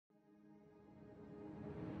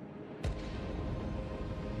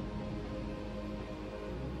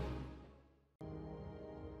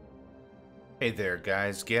Hey there,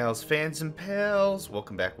 guys, gals, fans, and pals.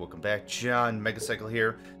 Welcome back, John Megacycle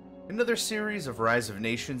here. Another series of Rise of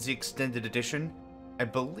Nations, the Extended Edition. I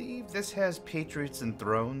believe this has Patriots and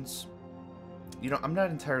Thrones. You know, I'm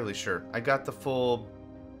not entirely sure. I got the full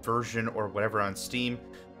version or whatever on Steam.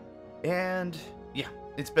 And, yeah,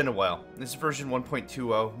 it's been a while. This is version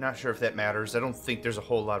 1.20. Not sure if that matters. I don't think there's a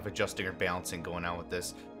whole lot of adjusting or balancing going on with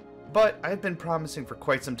this. But I've been promising for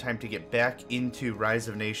quite some time to get back into Rise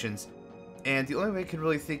of Nations. And the only way I could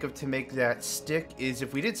really think of to make that stick is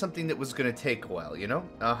if we did something that was going to take a while, you know?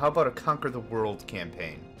 How about a Conquer the World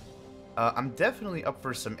campaign? I'm definitely up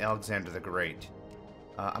for some Alexander the Great.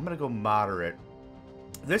 I'm going to go moderate.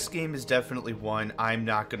 This game is definitely one I'm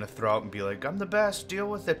not going to throw out and be like, I'm the best, deal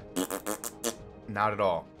with it. Not at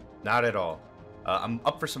all. Not at all. I'm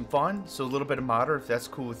up for some fun, so a little bit of moderate if that's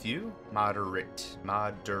cool with you. Moderate.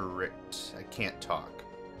 Moderate. I can't talk.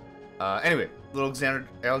 Anyway, little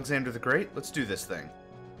Alexander the Great, let's do this thing.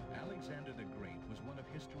 Alexander the Great was one of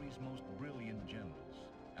history's most brilliant generals.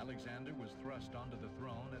 Alexander was thrust onto the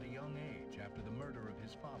throne at a young age after the murder of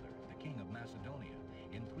his father, the king of Macedonia,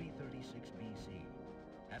 in 336 BC.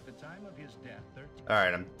 At the time of his death,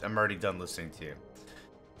 Alright, I'm already done listening to you.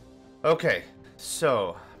 Okay,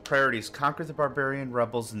 so, priorities. Conquer the barbarian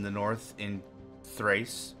rebels in the north in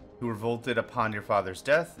Thrace, who revolted upon your father's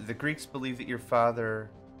death. The Greeks believe that your father...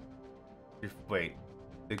 Wait.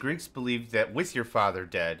 The Greeks believed that with your father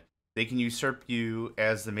dead, they can usurp you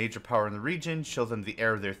as the major power in the region, show them the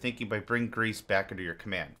error of their thinking by bringing Greece back under your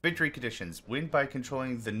command. Victory conditions. Win by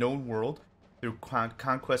controlling the known world through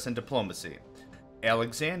conquest and diplomacy.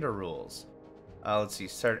 Alexander rules. Let's see.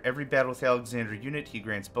 Start every battle with Alexander unit. He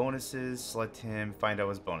grants bonuses. Let him find out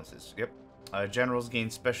his bonuses. Yep. Generals gain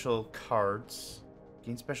special cards.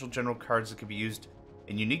 Gain special general cards that can be used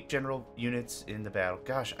in unique general units in the battle.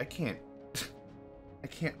 Gosh, I can't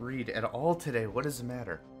read at all today. What does it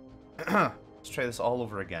matter? Let's try this all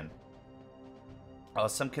over again.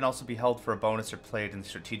 Some can also be held for a bonus or played in the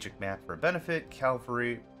strategic map for a benefit.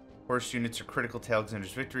 Cavalry, horse units are critical to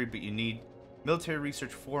Alexander's victory, but you need military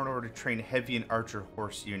research 4 in order to train heavy and archer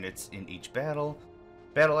horse units in each battle.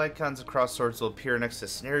 Battle icons across swords will appear next to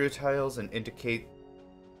scenario tiles and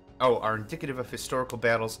are indicative of historical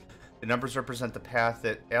battles. The numbers represent the path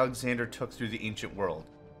that Alexander took through the ancient world.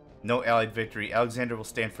 No allied victory. Alexander will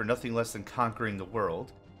stand for nothing less than conquering the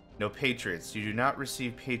world. No patriots. You do not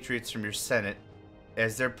receive patriots from your senate,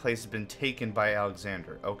 as their place has been taken by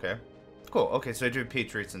Alexander. Okay. Cool. Okay, so I do have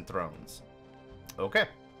patriots and thrones. Okay.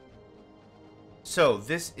 So,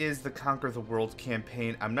 this is the Conquer the World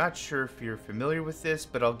campaign. I'm not sure if you're familiar with this,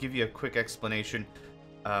 but I'll give you a quick explanation.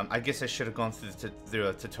 I guess I should have gone through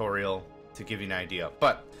the tutorial to give you an idea.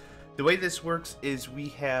 But, the way this works is we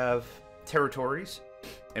have territories,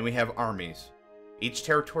 and we have armies. Each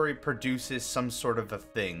territory produces some sort of a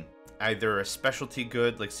thing. Either a specialty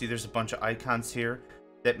good, like see there's a bunch of icons here.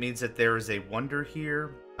 That means that there is a wonder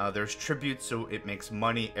here. There's tribute, so it makes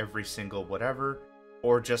money every single whatever.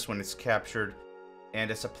 Or just when it's captured. And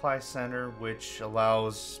a supply center, which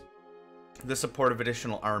allows the support of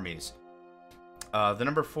additional armies. The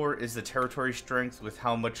number 4 is the territory strength, with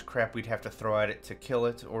how much crap we'd have to throw at it to kill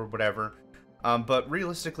it, or whatever. But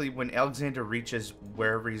realistically, when Alexander reaches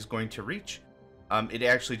wherever he's going to reach, it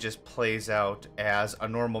actually just plays out as a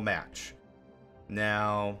normal match.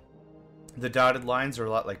 Now, the dotted lines are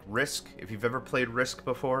a lot like Risk. If you've ever played Risk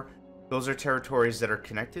before, those are territories that are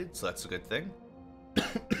connected, so that's a good thing.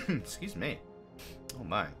 Excuse me. Oh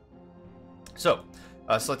my. So,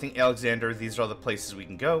 selecting Alexander, these are all the places we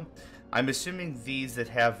can go. I'm assuming these that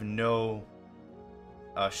have no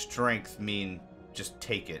strength mean just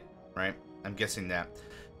take it, right? I'm guessing that.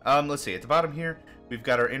 Let's see. At the bottom here, we've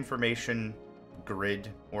got our information grid,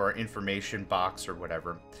 or our information box, or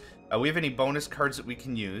whatever. We have any bonus cards that we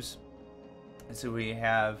can use. And so we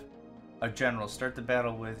have a general. Start the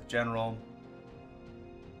battle with General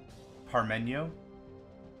Parmenio.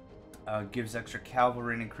 Gives extra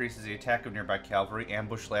cavalry and increases the attack of nearby cavalry.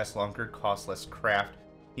 Ambush lasts longer, costs less craft.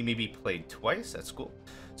 He may be played twice. That's cool.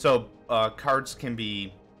 So, cards can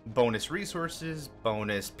be bonus resources,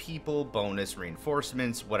 bonus people, bonus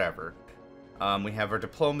reinforcements, whatever. We have our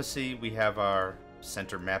diplomacy, we have our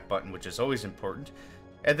center map button, which is always important.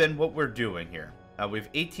 And then what we're doing here. We have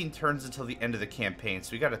 18 turns until the end of the campaign,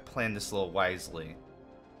 so we got to plan this a little wisely.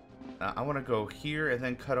 I want to go here and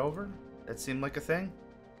then cut over. That seemed like a thing.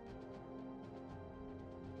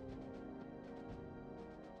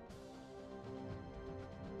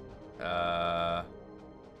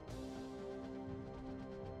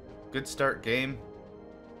 Good start, game.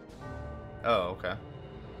 Oh, okay.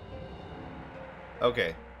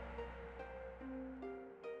 Okay.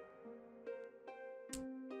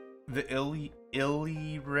 The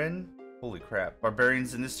Illyrin? Holy crap.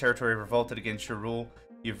 Barbarians in this territory revolted against your rule.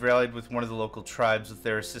 You've rallied with one of the local tribes. With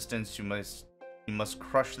their assistance, you must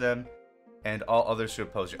crush them and all others who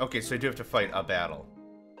oppose you. Okay, so I do have to fight a battle.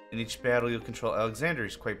 In each battle, you'll control Alexander.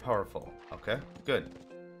 He's quite powerful. Okay, good.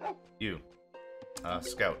 You.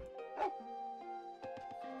 Scout.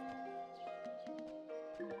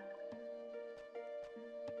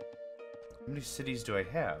 How many cities do I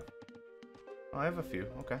have? Oh, I have a few.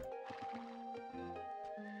 Okay.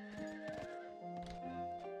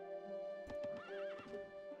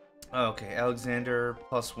 Okay, Alexander,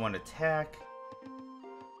 +1 attack.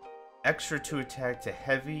 Extra 2 attack to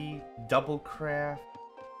heavy. Double craft.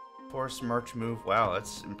 Force march move. Wow,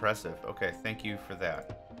 that's impressive. Okay, thank you for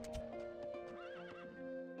that.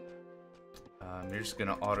 You're just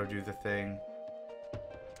gonna auto do the thing.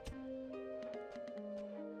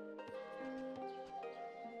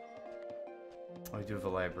 Oh, I do have a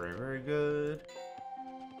library. Very good.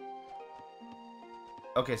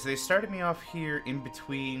 Okay, so they started me off here in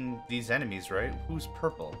between these enemies, right? Who's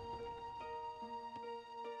purple?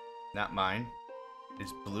 Not mine.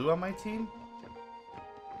 Is blue on my team?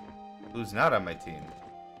 Blue's not on my team.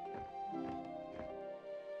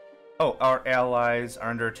 Oh, our allies are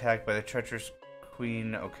under attack by the treacherous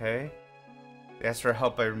queen. Okay. They asked for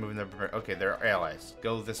help by removing their... Okay, they're allies.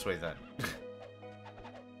 Go this way then.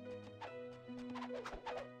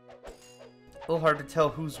 A little hard to tell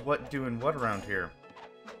who's what doing what around here.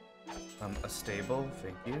 A stable,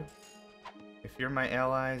 thank you. If you're my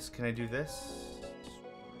allies, can I do this?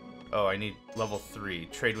 Oh, I need level 3.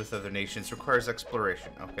 Trade with other nations requires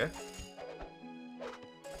exploration. Okay.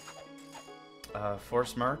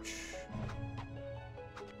 Force march.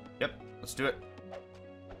 Yep, let's do it.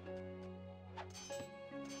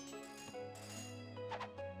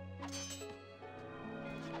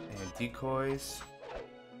 And decoys.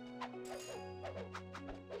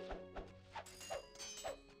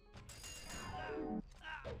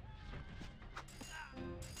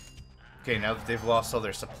 Okay, now that they've lost all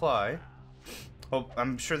their supply... Oh,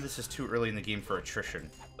 I'm sure this is too early in the game for attrition,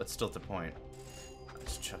 but still the point.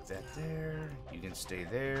 Let's chuck that there. You can stay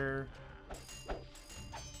there.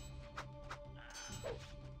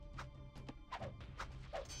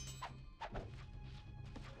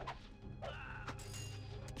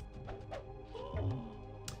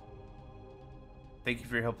 Thank you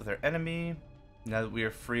for your help with our enemy. Now that we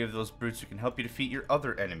are free of those brutes, we can help you defeat your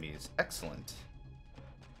other enemies. Excellent.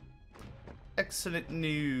 Excellent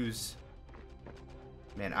news.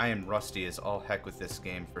 Man, I am rusty as all heck with this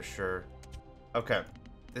game for sure. Okay.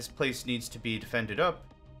 This place needs to be defended up.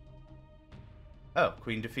 Oh,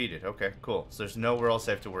 queen defeated. Okay, cool. So there's nowhere else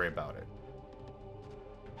I have to worry about it.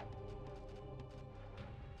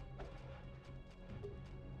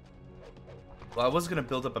 Well, I was going to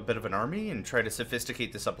build up a bit of an army and try to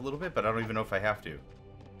sophisticate this up a little bit, but I don't even know if I have to.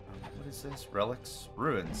 What is this? Relics?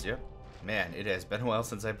 Ruins, yep. Man, it has been a while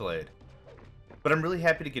since I played. But I'm really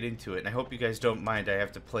happy to get into it, and I hope you guys don't mind I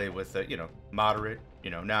have to play with, you know, moderate, you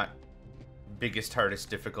know, not biggest, hardest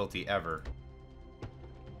difficulty ever.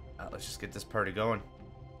 Let's just get this party going.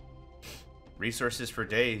 Resources for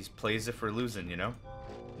days, play as if we're losing, you know?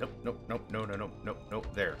 Nope, nope, nope, no, no, nope, nope, nope,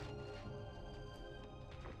 there.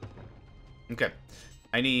 Okay,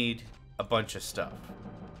 I need a bunch of stuff.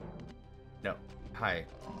 No, hi,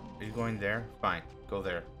 are you going there? Fine, go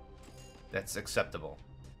there. That's acceptable.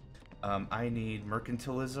 I need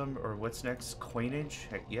mercantilism, or what's next? Coinage?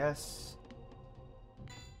 Heck yes.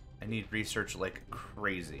 I need research like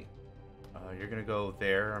crazy. You're gonna go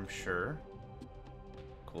there, I'm sure.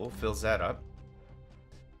 Cool, fills that up.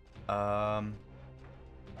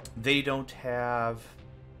 They don't have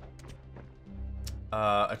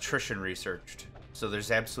attrition researched, so there's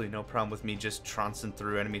absolutely no problem with me just trouncing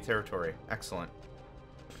through enemy territory. Excellent.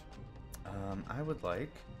 I would like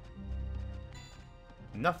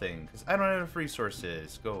nothing, because I don't have enough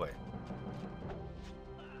resources. Go away.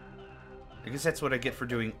 I guess that's what I get for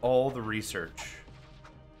doing all the research.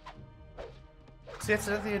 See, that's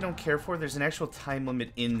another thing I don't care for. There's an actual time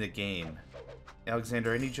limit in the game.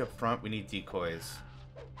 Alexander, I need you up front. We need decoys.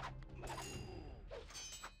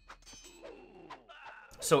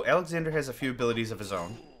 So Alexander has a few abilities of his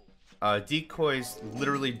own. Decoys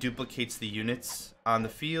literally duplicates the units on the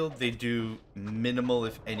field. They do minimal,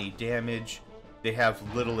 if any, damage. They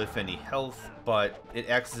have little, if any, health, but it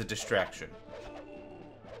acts as a distraction.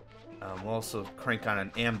 We'll also crank on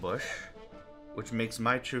an ambush, which makes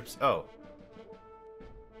my troops... Oh.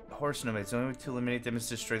 Horse nomads. The only way to eliminate them is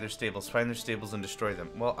to destroy their stables. Find their stables and destroy them.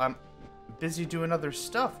 Well, I'm busy doing other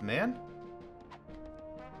stuff, man.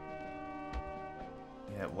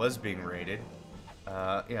 Yeah, it was being raided.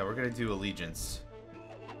 Yeah, we're gonna do allegiance.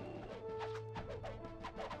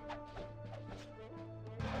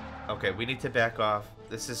 Okay, we need to back off.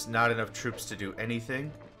 This is not enough troops to do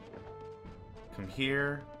anything. Come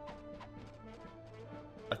here.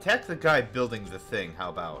 Attack the guy building the thing, how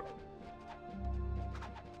about?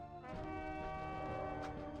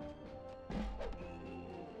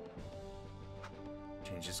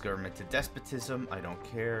 Change his government to despotism. I don't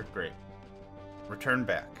care. Great. Return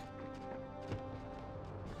back.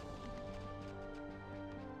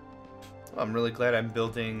 Well, I'm really glad I'm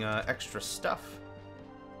building extra stuff.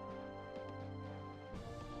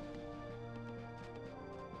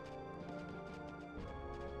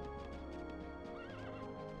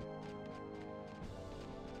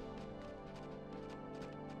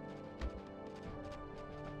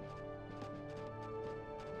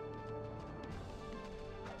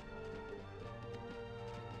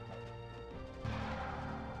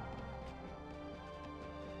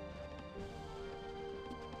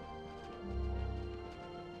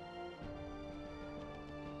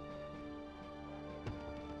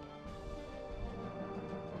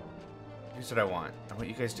 Here's what I want. I want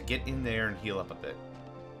you guys to get in there and heal up a bit.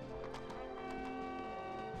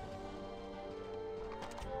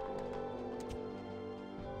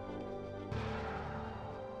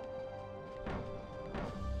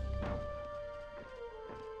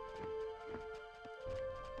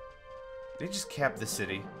 They just capped the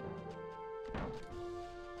city.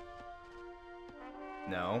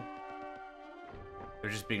 No. They're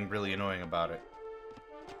just being really annoying about it.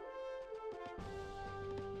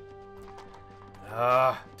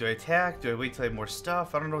 Do I attack? Do I wait till I have more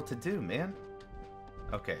stuff? I don't know what to do, man.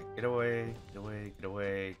 Okay, get away, get away, get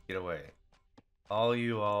away, get away. All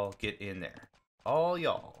you all get in there. All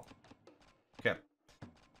y'all. Okay.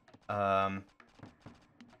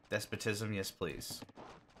 Despotism, yes please.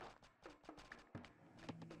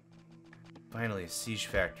 Finally, a siege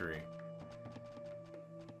factory.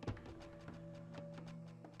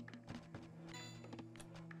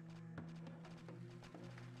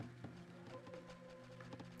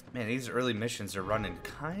 Man, these early missions are running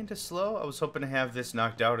kind of slow. I was hoping to have this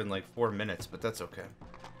knocked out in like 4 minutes, but that's okay.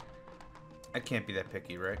 I can't be that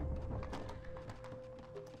picky, right?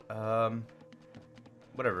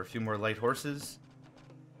 Whatever, a few more light horses.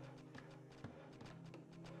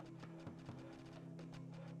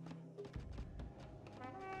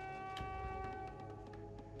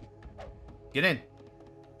 Get in.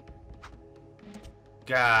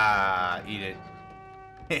 Gah, eat it.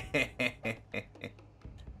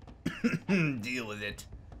 Deal with it.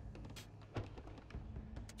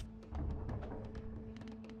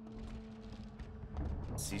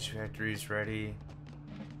 Siege factory's ready.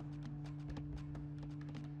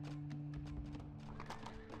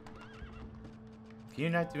 Can you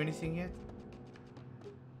not do anything yet?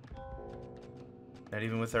 Not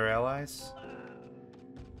even with our allies?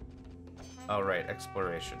 All right,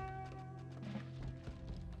 exploration.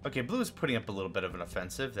 Okay, blue is putting up a little bit of an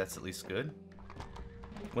offensive. That's at least good.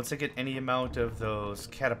 Once I get any amount of those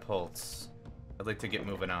catapults, I'd like to get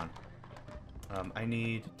moving on. I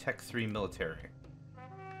need Tech 3 military.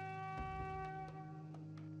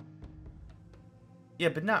 Yeah,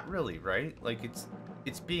 but not really, right? Like, it's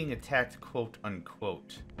being attacked, quote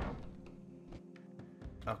unquote.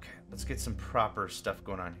 Okay, let's get some proper stuff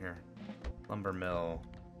going on here. Lumber mill.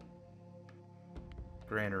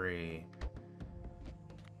 Granary.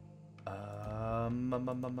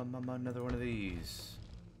 Another one of these.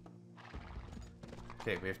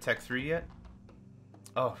 Okay, we have Tech 3 yet?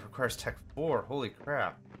 Oh, it requires Tech 4. Holy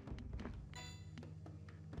crap.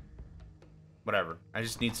 Whatever. I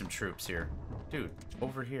just need some troops here. Dude,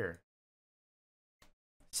 over here.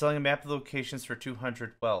 Selling a map of locations for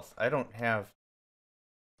 200 wealth. I don't have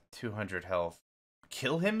 200 health.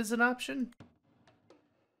 Kill him is an option?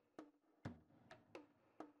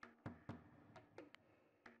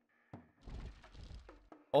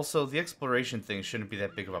 Also, the exploration thing shouldn't be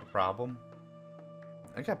that big of a problem.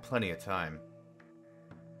 I got plenty of time.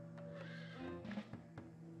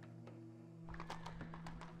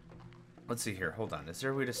 Let's see here. Hold on. Is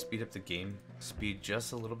there a way to speed up the game speed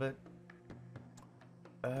just a little bit?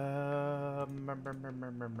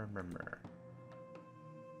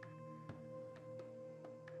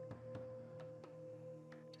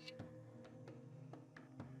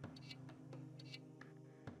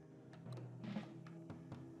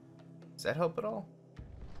 Does that help at all?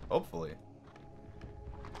 Hopefully.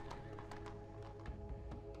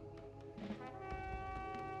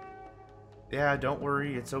 Yeah, don't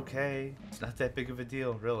worry, it's okay. It's not that big of a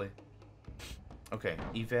deal, really. Okay,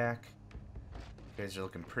 evac. You guys are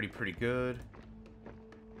looking pretty good.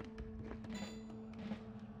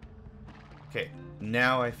 Okay,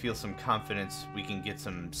 now I feel some confidence we can get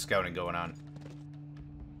some scouting going on.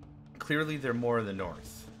 Clearly they're more in the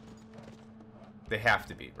north. They have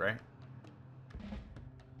to be, right?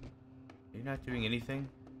 You're not doing anything?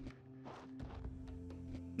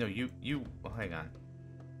 No, you, well, hang on.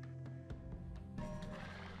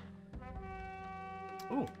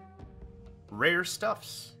 Ooh. Rare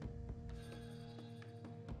stuffs.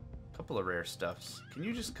 Couple of rare stuffs. Can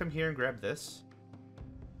you just come here and grab this?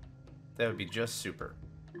 That would be just super.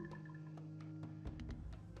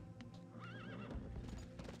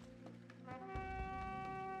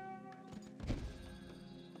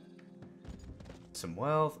 Some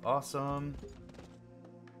wealth, awesome.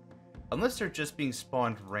 Unless they're just being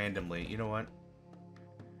spawned randomly. You know what?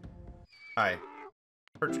 Hi.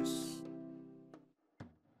 Purchase.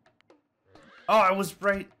 Oh, I was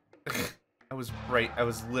right. I was right. I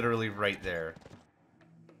was literally right there.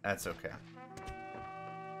 That's okay.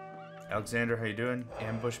 Alexander, how you doing?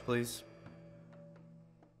 Ambush, please.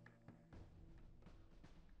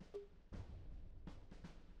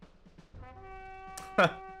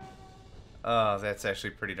 Oh, that's actually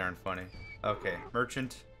pretty darn funny. Okay,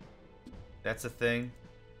 merchant. That's a thing.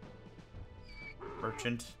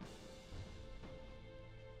 Merchant.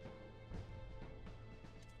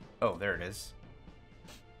 Oh, there it is.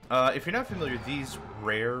 If you're not familiar, these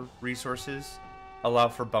rare resources allow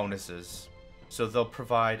for bonuses. So they'll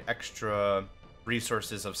provide extra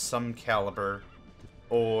resources of some caliber,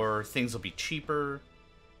 or things will be cheaper,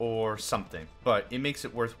 or something. But it makes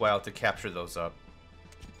it worthwhile to capture those up.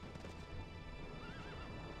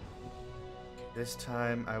 This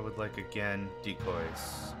time, I would like, again,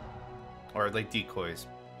 decoys. Or, like, decoys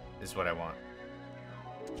is what I want.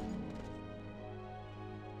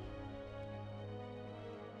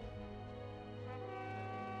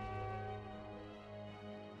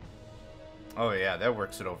 Oh, yeah, that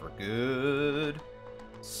works it over good.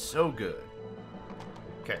 So good.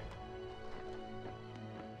 Okay.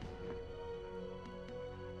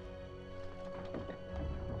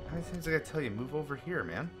 How many things I gotta tell you? Move over here,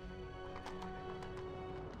 man.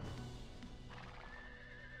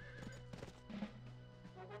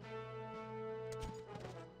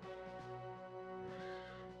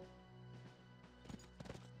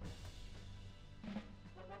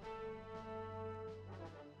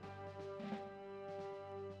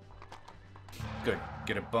 Good.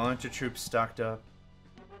 Get a bunch of troops stocked up.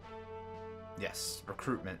 Yes,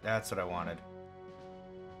 recruitment. That's what I wanted.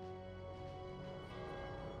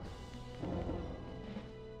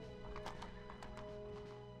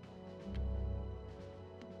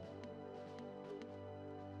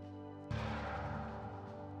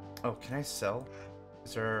 Oh, can I sell?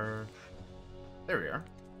 Is there... There we are.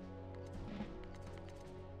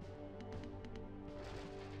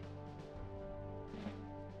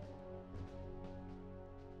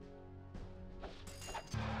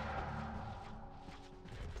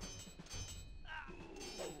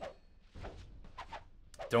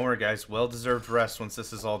 Don't worry, guys. Well-deserved rest once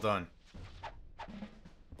this is all done.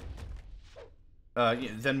 Yeah,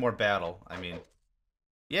 then more battle, I mean.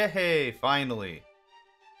 Yay! Finally!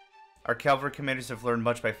 Our cavalry commanders have learned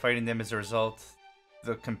much by fighting them. As a result,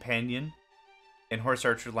 the companion and horse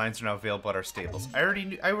archer lines are now available at our stables. I already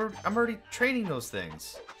knew. I'm already training those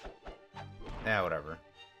things. Yeah, whatever.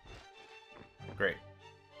 Great.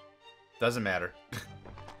 Doesn't matter.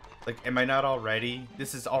 Like, am I not already?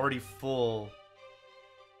 This is already full.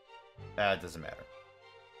 It doesn't matter.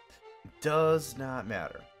 Does not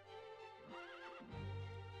matter.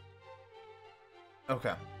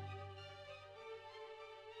 Okay.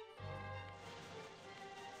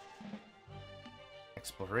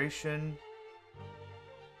 Exploration.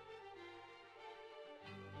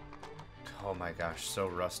 Oh my gosh, so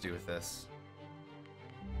rusty with this.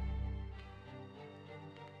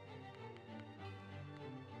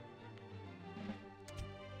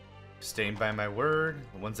 Staying by my word.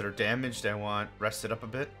 The ones that are damaged, I want rested up a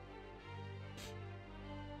bit.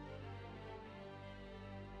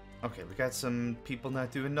 Okay, we got some people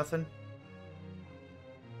not doing nothing.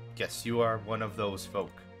 Yes, you are one of those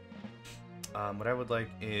folk. What I would like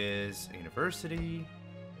is a university.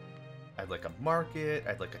 I'd like a market.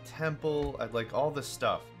 I'd like a temple. I'd like all this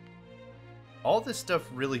stuff. All this stuff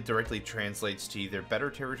really directly translates to either better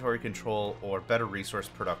territory control or better resource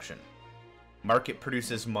production. Market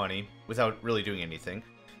produces money without really doing anything.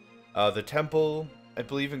 The temple, I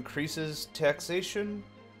believe, increases taxation,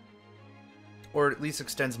 or at least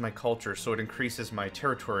extends my culture, so it increases my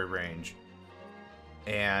territory range.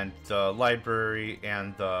 And the library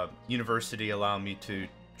and the university allow me to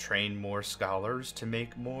train more scholars to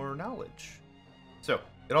make more knowledge. So,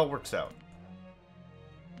 it all works out.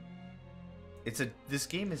 This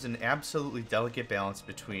game is an absolutely delicate balance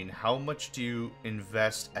between how much do you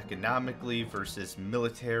invest economically versus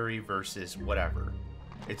military versus whatever.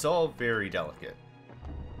 It's all very delicate.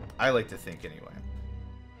 I like to think anyway.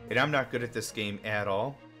 And I'm not good at this game at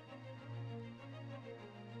all.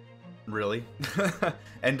 Really?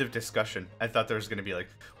 End of discussion. I thought there was going to be like,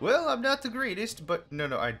 well, I'm not the greatest, but no,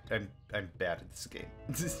 I'm bad at this game.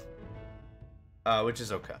 Which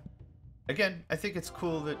is okay. Again, I think it's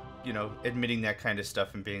cool that, you know, admitting that kind of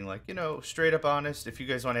stuff and being like, you know, straight up honest, if you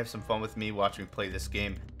guys want to have some fun with me, watch me play this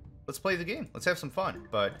game, let's play the game. Let's have some fun.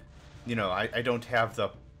 But, you know, I don't have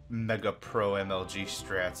the mega pro MLG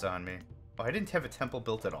strats on me. Oh, I didn't have a temple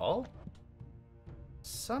built at all?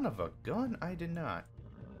 Son of a gun, I did not.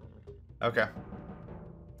 Okay.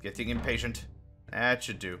 Getting impatient. That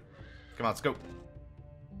should do. Come on, let's go.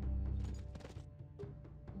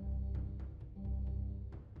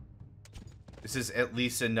 This is at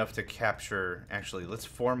least enough to capture... Actually, let's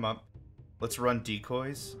form up. Let's run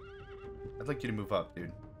decoys. I'd like you to move up,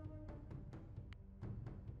 dude.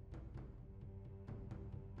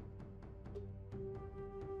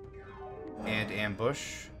 And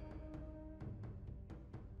ambush.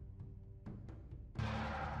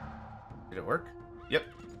 Did it work? Yep.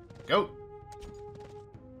 Go!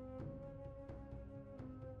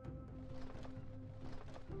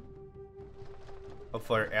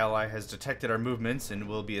 Hopefully our ally has detected our movements and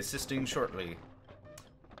will be assisting shortly.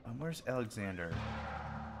 Where's Alexander?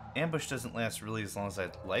 Ambush doesn't last really as long as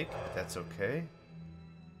I'd like, but that's okay.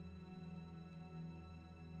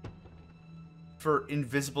 For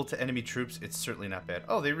invisible to enemy troops, it's certainly not bad.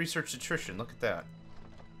 Oh, they researched attrition. Look at that.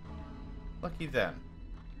 Lucky them.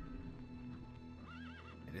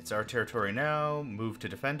 And it's our territory now. Move to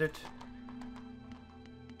defend it.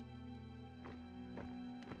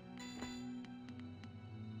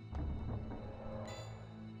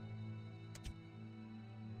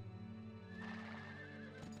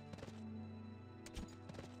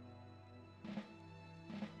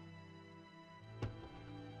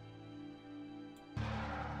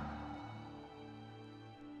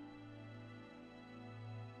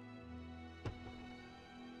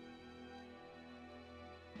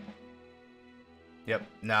 Yep,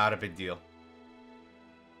 not a big deal.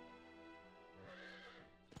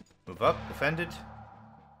 Move up, defend it.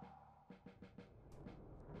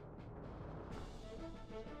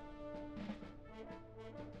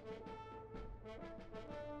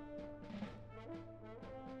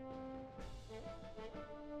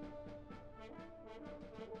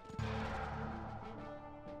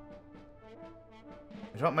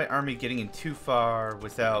 I don't want my army getting in too far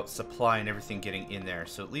without supply and everything getting in there,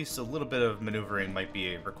 so at least a little bit of maneuvering might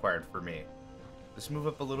be required for me. Let's move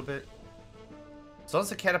up a little bit. As long as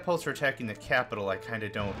the catapults are attacking the capital, I kind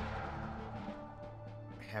of don't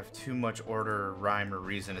have too much order, rhyme, or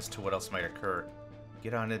reason as to what else might occur.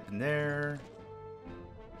 Get on it in there.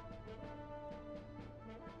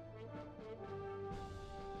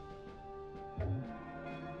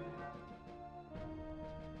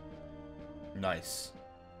 Nice.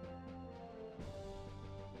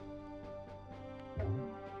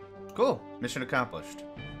 Cool. Mission accomplished.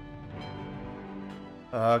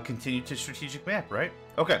 Continue to strategic map, right?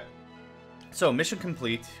 Okay. So, mission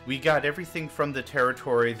complete. We got everything from the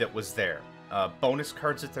territory that was there. Bonus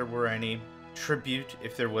cards if there were any. Tribute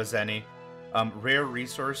if there was any. Rare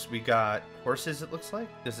resource, we got horses, it looks like.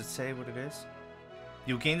 Does it say what it is?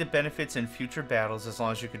 You'll gain the benefits in future battles as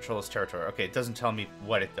long as you control this territory. Okay, it doesn't tell me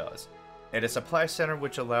what it does. And a supply center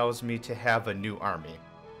which allows me to have a new army.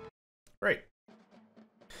 Great.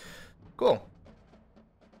 Cool.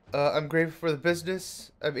 I'm grateful for the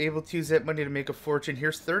business. I'm able to use that money to make a fortune.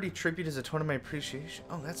 Here's 30 tribute as a token of my appreciation.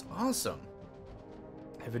 Oh, that's awesome.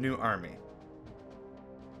 I have a new army.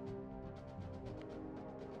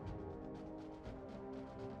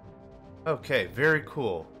 Okay, very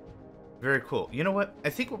cool. Very cool. You know what?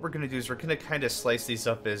 I think what we're going to do is we're going to kind of slice these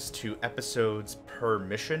up as 2 episodes per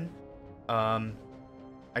mission.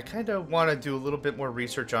 I kind of want to do a little bit more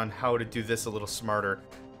research on how to do this a little smarter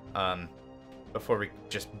before we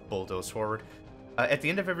just bulldoze forward. At the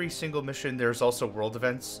end of every single mission, there's also world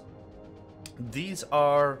events. These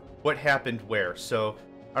are what happened where. So,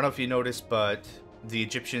 I don't know if you noticed, but the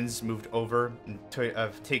Egyptians moved over and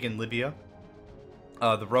have taken Libya.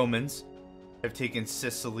 The Romans have taken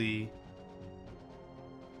Sicily.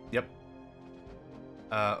 Yep.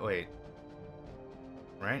 Wait.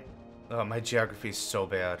 Right? Oh, my geography is so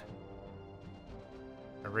bad.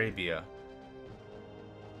 Arabia.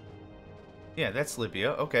 Yeah, that's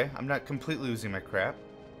Libya. Okay, I'm not completely losing my crap.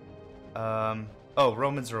 Oh,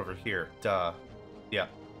 Romans are over here. Duh. Yeah.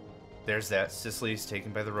 There's that. Sicily's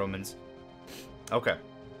taken by the Romans. Okay.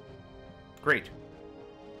 Great.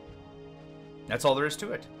 That's all there is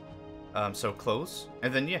to it. So close.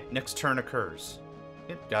 And then, yeah, next turn occurs.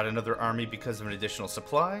 Yep, got another army because of an additional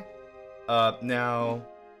supply. Now,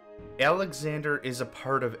 Alexander is a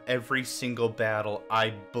part of every single battle.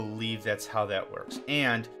 I believe that's how that works.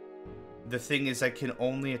 And the thing is, I can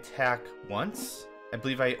only attack once. I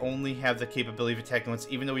believe I only have the capability of attacking once,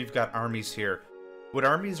 even though we've got armies here. What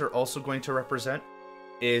armies are also going to represent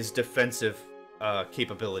is defensive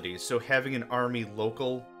capabilities. So having an army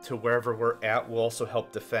local to wherever we're at will also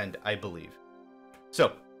help defend, I believe.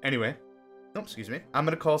 So, anyway. Oh, excuse me. I'm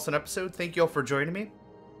going to call this an episode. Thank you all for joining me.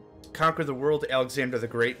 Conquer the World, Alexander the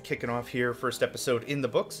Great, kicking off here, first episode in the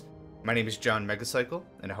books. My name is John Megacycle,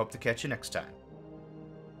 and I hope to catch you next time.